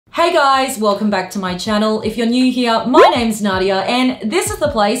Hey guys, welcome back to my channel. If you're new here, my name's Nadia and this is the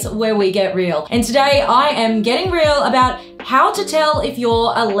place where we get real. And today I am getting real about how to tell if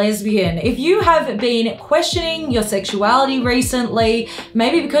you're a lesbian. If you have been questioning your sexuality recently,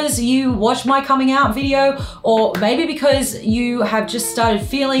 maybe because you watched my coming out video, or maybe because you have just started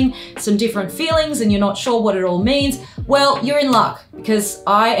feeling some different feelings and you're not sure what it all means, well, you're in luck because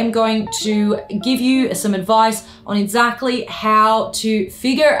I am going to give you some advice on exactly how to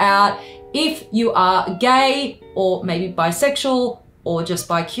figure out if you are gay or maybe bisexual or just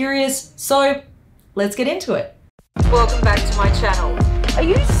bi-curious. So let's get into it. Welcome back to my channel. Are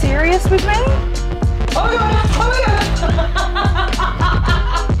you serious with me? Oh my god, oh my god.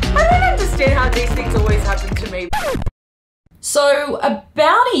 I don't understand how these things always happen to me. So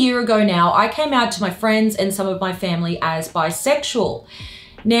about a year ago now, I came out to my friends and some of my family as bisexual.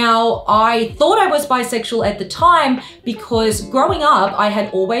 Now, I thought I was bisexual at the time because growing up, I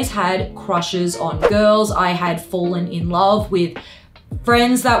had always had crushes on girls. I had fallen in love with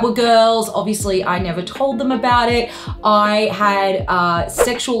friends that were girls. Obviously, I never told them about it. I had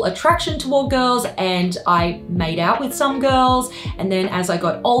sexual attraction toward girls and I made out with some girls. And then as I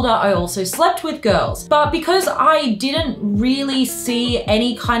got older, I also slept with girls. But because I didn't really see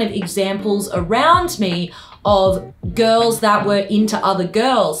any kind of examples around me of girls that were into other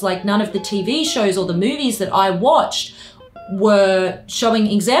girls, like none of the TV shows or the movies that I watched were showing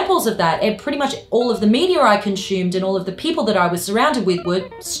examples of that, and pretty much all of the media I consumed and all of the people that I was surrounded with were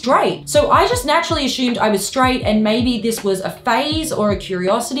straight. So I just naturally assumed I was straight and maybe this was a phase or a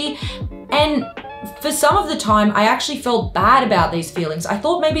curiosity. And for some of the time, I actually felt bad about these feelings. I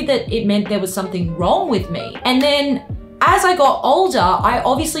thought maybe that it meant there was something wrong with me. And then as I got older, I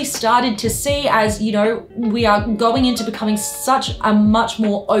obviously started to see, as you know, we are going into becoming such a much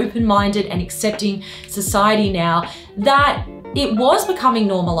more open-minded and accepting society now, that it was becoming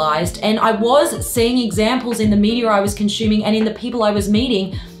normalized, and I was seeing examples in the media I was consuming and in the people I was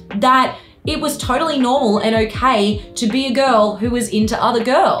meeting that it was totally normal and okay to be a girl who was into other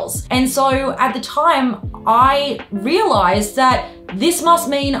girls. And so at the time, I realized that this must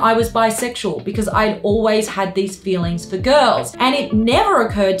mean I was bisexual because I'd always had these feelings for girls. And it never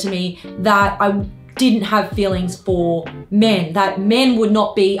occurred to me that I didn't have feelings for men, that men would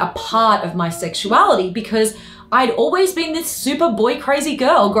not be a part of my sexuality, because I'd always been this super boy crazy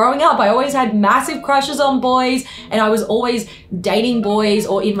girl. Growing up, I always had massive crushes on boys and I was always dating boys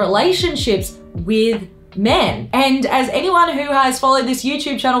or in relationships with men. And as anyone who has followed this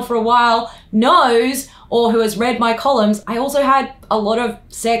YouTube channel for a while knows, or who has read my columns, I also had a lot of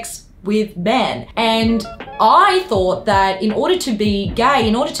sex with men. And I thought that in order to be gay,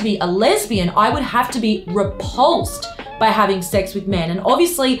 in order to be a lesbian, I would have to be repulsed by having sex with men. And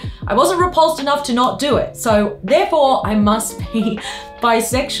obviously I wasn't repulsed enough to not do it. So therefore I must be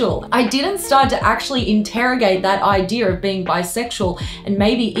bisexual. I didn't start to actually interrogate that idea of being bisexual and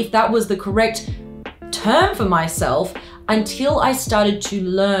maybe if that was the correct term for myself until I started to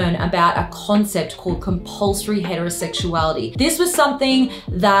learn about a concept called compulsory heterosexuality. This was something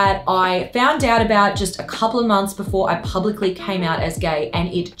that I found out about just a couple of months before I publicly came out as gay,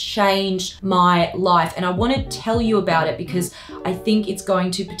 and it changed my life. And I want to tell you about it because I think it's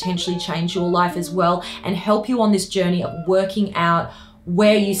going to potentially change your life as well and help you on this journey of working out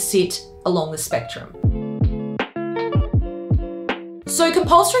where you sit along the spectrum. So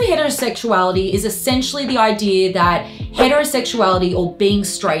compulsory heterosexuality is essentially the idea that heterosexuality or being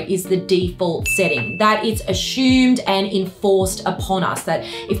straight is the default setting, that it's assumed and enforced upon us, that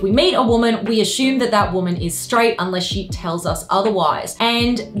if we meet a woman, we assume that that woman is straight unless she tells us otherwise.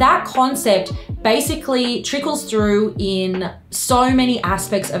 And that concept basically trickles through in so many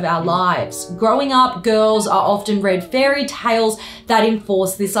aspects of our lives. Growing up, girls are often read fairy tales that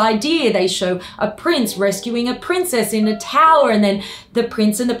enforce this idea. They show a prince rescuing a princess in a tower, and then the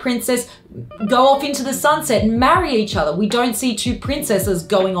prince and the princess go off into the sunset and marry each other. We don't see two princesses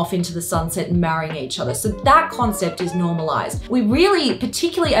going off into the sunset and marrying each other. So that concept is normalized. We really,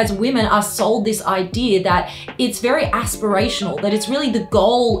 particularly as women, are sold this idea that it's very aspirational, that it's really the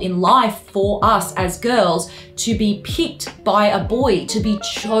goal in life for us as girls to be picked by a boy, to be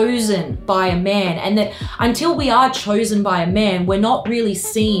chosen by a man, and that until we are chosen by a man, we're not really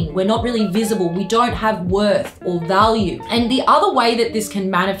seen, we're not really visible, we don't have worth or value. And the other way that this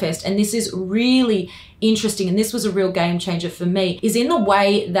can manifest, and this is really interesting, and this was a real game changer for me, is in the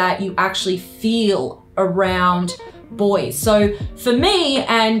way that you actually feel around boys. So for me,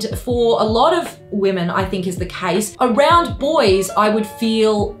 and for a lot of women, I think is the case, around boys, I would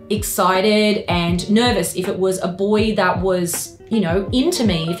feel excited and nervous if it was a boy that was into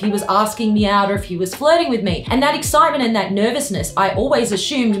me, if he was asking me out or if he was flirting with me. And that excitement and that nervousness, I always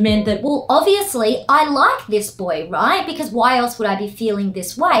assumed meant that, well, obviously I like this boy, right? Because why else would I be feeling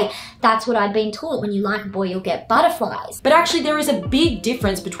this way? That's what I've been taught. When you like a boy, you'll get butterflies. But actually there is a big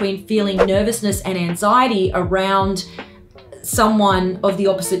difference between feeling nervousness and anxiety around someone of the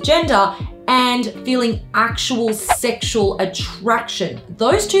opposite gender and feeling actual sexual attraction.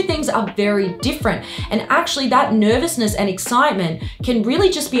 Those two things are very different. And actually that nervousness and excitement can really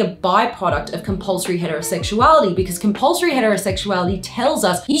just be a byproduct of compulsory heterosexuality, because compulsory heterosexuality tells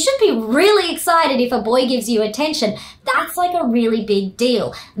us you should be really excited if a boy gives you attention. That's like a really big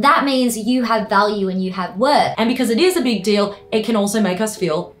deal. That means you have value and you have worth. And because it is a big deal, it can also make us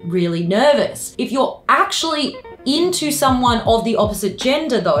feel really nervous. If you're actually into someone of the opposite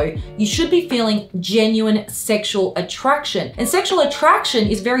gender though, you should be feeling genuine sexual attraction. And sexual attraction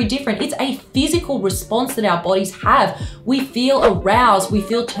is very different. It's a physical response that our bodies have. We feel aroused, we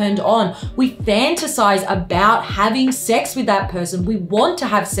feel turned on, we fantasize about having sex with that person. We want to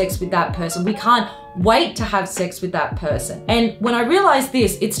have sex with that person. We can't wait to have sex with that person. And when I realized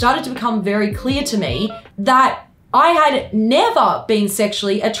this, it started to become very clear to me that I had never been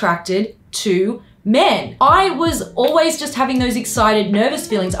sexually attracted to men. I was always just having those excited, nervous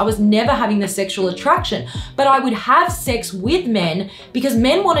feelings. I was never having the sexual attraction, but I would have sex with men because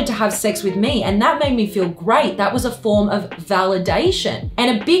men wanted to have sex with me, and that made me feel great. That was a form of validation.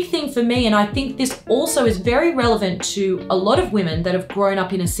 And a big thing for me, and I think this also is very relevant to a lot of women that have grown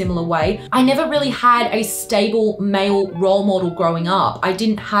up in a similar way, I never really had a stable male role model growing up. I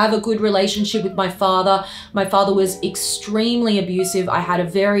didn't have a good relationship with my father. My father was extremely abusive. I had a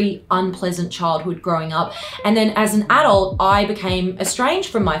very unpleasant childhood growing up. And then as an adult, I became estranged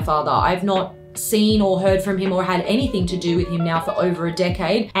from my father. I've not seen or heard from him or had anything to do with him now for over a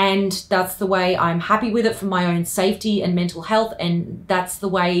decade. And that's the way I'm happy with it for my own safety and mental health. And that's the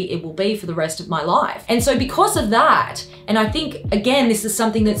way it will be for the rest of my life. And so because of that, and I think, again, this is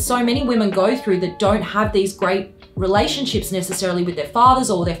something that so many women go through that don't have these great relationships necessarily with their fathers,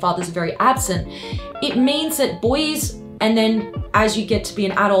 or their fathers are very absent, it means that boys, and then as you get to be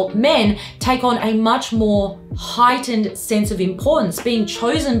an adult, men take on a much more heightened sense of importance. Being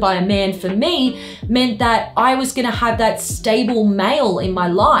chosen by a man for me meant that I was gonna have that stable male in my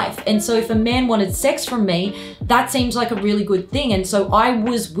life. And so if a man wanted sex from me, that seems like a really good thing. And so I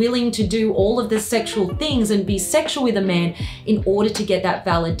was willing to do all of the sexual things and be sexual with a man in order to get that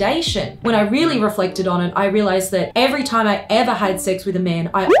validation. When I really reflected on it, I realized that every time I ever had sex with a man,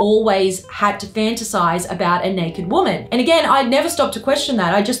 I always had to fantasize about a naked woman. And again, I never stopped to question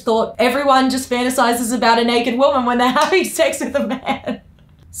that. I just thought everyone just fantasizes about a naked woman when they're having sex with a man.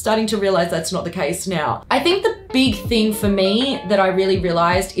 Starting to realize that's not the case now. I think the big thing for me that I really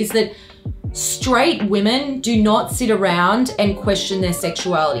realized is that straight women do not sit around and question their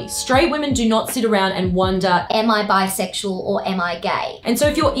sexuality. Straight women do not sit around and wonder, am I bisexual or am I gay? And so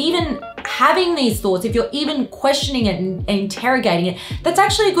if you're even having these thoughts, if you're even questioning it and interrogating it, that's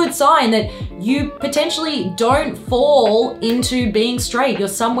actually a good sign that you potentially don't fall into being straight. You're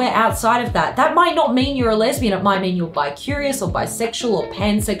somewhere outside of that. That might not mean you're a lesbian. It might mean you're bi-curious or bisexual or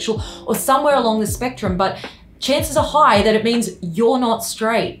pansexual or somewhere along the spectrum, but chances are high that it means you're not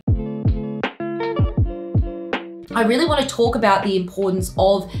straight. I really want to talk about the importance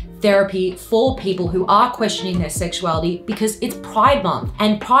of therapy for people who are questioning their sexuality, because it's Pride Month,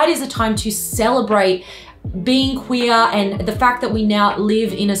 and Pride is a time to celebrate being queer and the fact that we now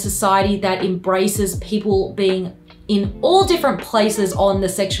live in a society that embraces people being in all different places on the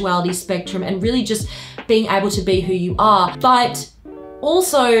sexuality spectrum and really just being able to be who you are. But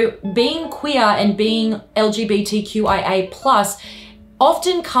also being queer and being LGBTQIA+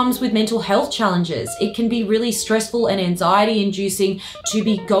 often comes with mental health challenges. It can be really stressful and anxiety inducing to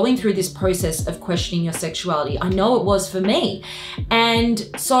be going through this process of questioning your sexuality. I know it was for me. And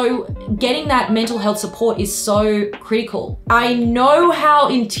so getting that mental health support is so critical. I know how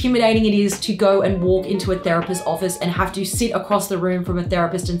intimidating it is to go and walk into a therapist's office and have to sit across the room from a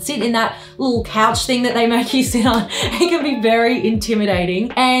therapist and sit in that little couch thing that they make you sit on. It can be very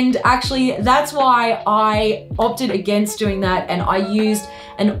intimidating. And actually that's why I opted against doing that, and I used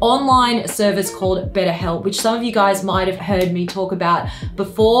an online service called BetterHelp, which some of you guys might have heard me talk about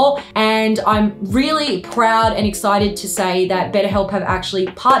before. And I'm really proud and excited to say that BetterHelp have actually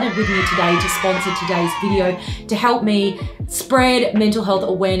partnered with me today to sponsor today's video to help me spread mental health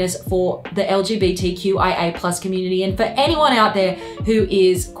awareness for the LGBTQIA+ community, and for anyone out there who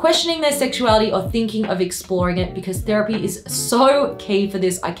is questioning their sexuality or thinking of exploring it, because therapy is so key for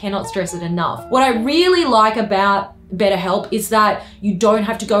this. I cannot stress it enough. What I really like about BetterHelp is that you don't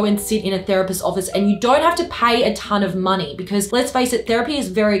have to go and sit in a therapist's office, and you don't have to pay a ton of money, because let's face it, therapy is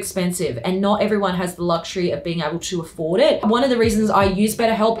very expensive and not everyone has the luxury of being able to afford it. One of the reasons I use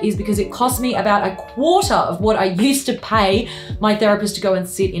BetterHelp is because it costs me about a quarter of what I used to pay my therapist to go and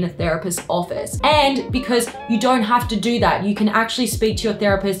sit in a therapist's office. And because you don't have to do that, you can actually speak to your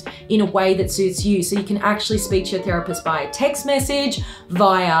therapist in a way that suits you. So you can actually speak to your therapist via text message,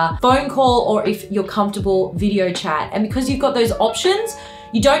 via phone call, or if you're comfortable, video chat. And because you've got those options,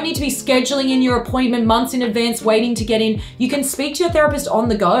 you don't need to be scheduling in your appointment months in advance, waiting to get in. You can speak to your therapist on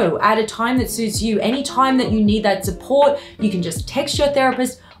the go at a time that suits you. Anytime that you need that support, you can just text your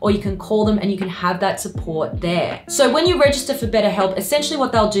therapist, or you can call them and you can have that support there. So when you register for BetterHelp, essentially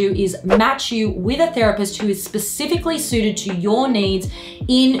what they'll do is match you with a therapist who is specifically suited to your needs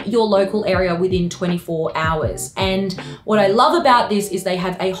in your local area within 24 hours. And what I love about this is they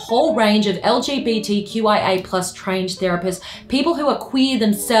have a whole range of LGBTQIA+ trained therapists, people who are queer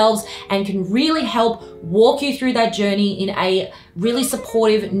themselves and can really help walk you through that journey in a really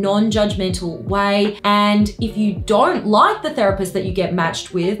supportive, non-judgmental way. And if you don't like the therapist that you get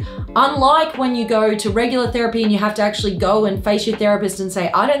matched with, unlike when you go to regular therapy and you have to actually go and face your therapist and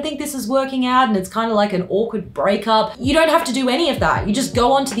say, I don't think this is working out, and it's kind of like an awkward breakup, you don't have to do any of that. You just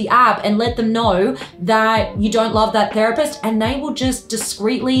go onto the app and let them know that you don't love that therapist, and they will just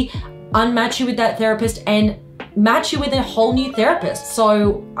discreetly unmatch you with that therapist and match you with a whole new therapist.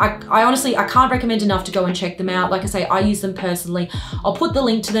 So I honestly, I can't recommend enough to go and check them out. Like I say, I use them personally. I'll put the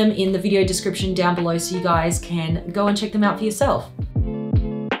link to them in the video description down below so you guys can go and check them out for yourself.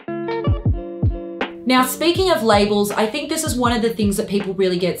 Now, speaking of labels, I think this is one of the things that people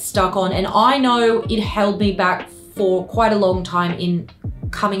really get stuck on, and I know it held me back for quite a long time in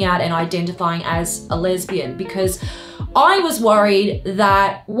coming out and identifying as a lesbian, because I was worried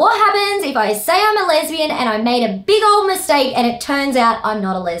that what happens if I say I'm a lesbian and I made a big old mistake and it turns out I'm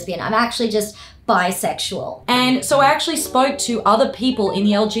not a lesbian? I'm actually just bisexual. And so I actually spoke to other people in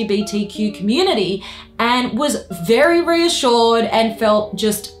the LGBTQ community and was very reassured and felt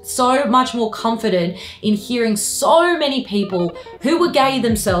just so much more confident in hearing so many people who were gay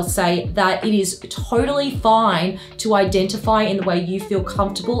themselves say that it is totally fine to identify in the way you feel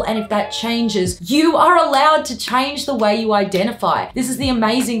comfortable, and if that changes, you are allowed to change the way you identify. This is the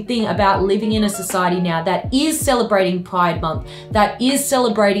amazing thing about living in a society now that is celebrating Pride Month, that is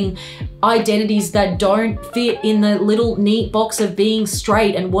celebrating identities that don't fit in the little neat box of being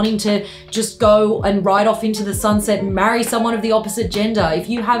straight and wanting to just go and ride off into the sunset and marry someone of the opposite gender. If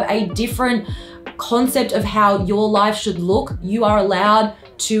you have a different concept of how your life should look, you are allowed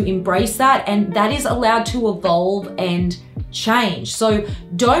to embrace that, and that is allowed to evolve and change. So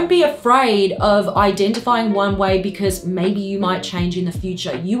don't be afraid of identifying one way, because maybe you might change in the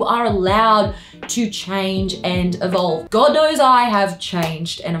future. You are allowed to change and evolve. God knows I have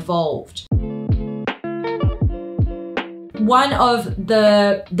changed and evolved. One of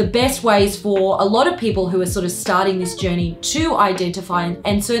the best ways for a lot of people who are sort of starting this journey to identify,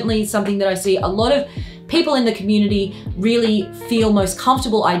 and certainly something that I see a lot of people in the community really feel most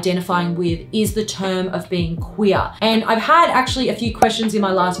comfortable identifying with, is the term of being queer. And I've had actually a few questions in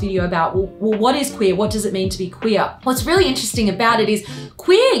my last video about, well, what is queer? What does it mean to be queer? What's really interesting about it is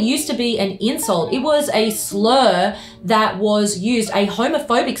queer used to be an insult. It was a slur that was used, a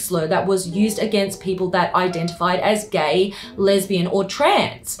homophobic slur that was used against people that identified as gay, lesbian, or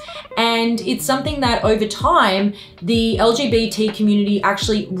trans. And it's something that over time, the LGBT community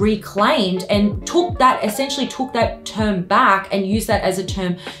actually reclaimed and essentially took that term back and used that as a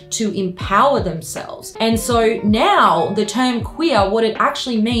term to empower themselves. And so now the term queer, what it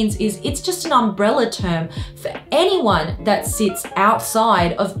actually means is it's just an umbrella term for anyone that sits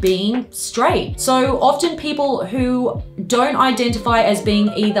outside of being straight. So often people who don't identify as being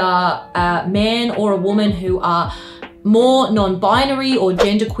either a man or a woman, who are more non-binary or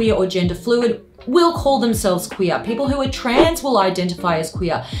genderqueer or gender fluid, will call themselves queer. People who are trans will identify as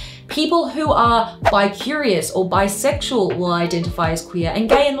queer. People who are bi-curious or bisexual will identify as queer, and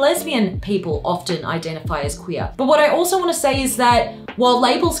gay and lesbian people often identify as queer. But what I also want to say is that while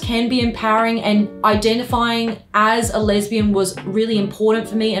labels can be empowering, and identifying as a lesbian was really important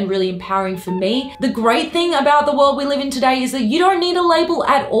for me and really empowering for me, the great thing about the world we live in today is that you don't need a label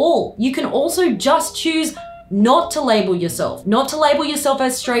at all. You can also just choose not to label yourself. Not to label yourself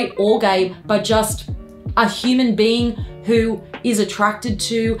as straight or gay, but just a human being who is attracted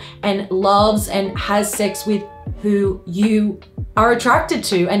to and loves and has sex with who you are attracted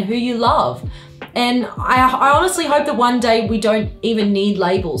to and who you love. And I honestly hope that one day we don't even need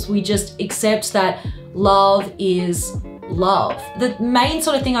labels. We just accept that love is love. The main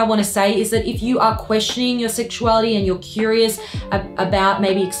sort of thing I want to say is that if you are questioning your sexuality and you're curious about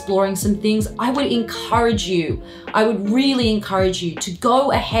maybe exploring some things, I would really encourage you to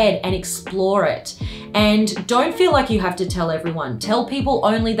go ahead and explore it. And don't feel like you have to tell everyone. Tell people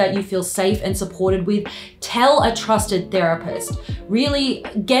only that you feel safe and supported with. Tell a trusted therapist. Really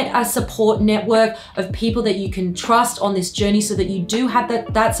get a support network of people that you can trust on this journey so that you do have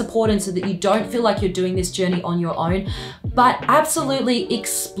that support and so that you don't feel like you're doing this journey on your own. But absolutely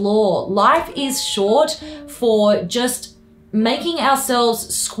explore. Life is short for just making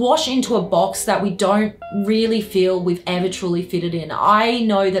ourselves squash into a box that we don't really feel we've ever truly fitted in. I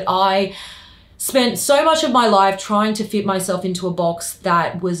know that I spent so much of my life trying to fit myself into a box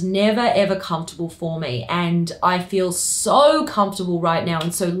that was never ever comfortable for me. And I feel so comfortable right now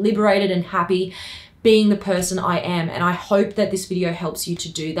and so liberated and happy being the person I am. And I hope that this video helps you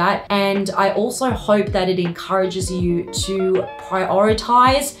to do that. And I also hope that it encourages you to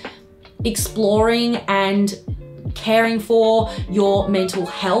prioritize exploring and caring for your mental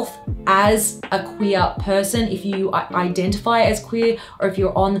health as a queer person. If you identify as queer or if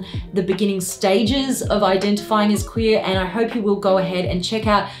you're on the beginning stages of identifying as queer, and I hope you will go ahead and check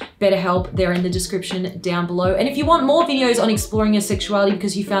out BetterHelp. They're in the description down below. And if you want more videos on exploring your sexuality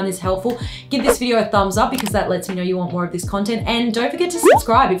because you found this helpful, give this video a thumbs up because that lets me know you want more of this content. And don't forget to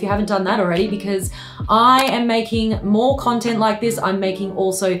subscribe if you haven't done that already, because I am making more content like this. I'm making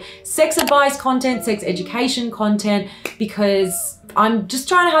also sex advice content, sex education content, because I'm just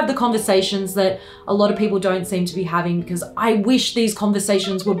trying to have the conversations that a lot of people don't seem to be having, because I wish these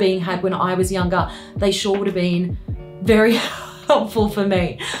conversations were being had when I was younger. They sure would have been very helpful for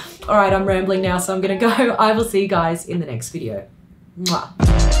me. All right, I'm rambling now, so I'm gonna go. I will see you guys in the next video.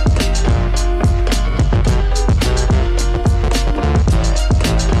 Mwah.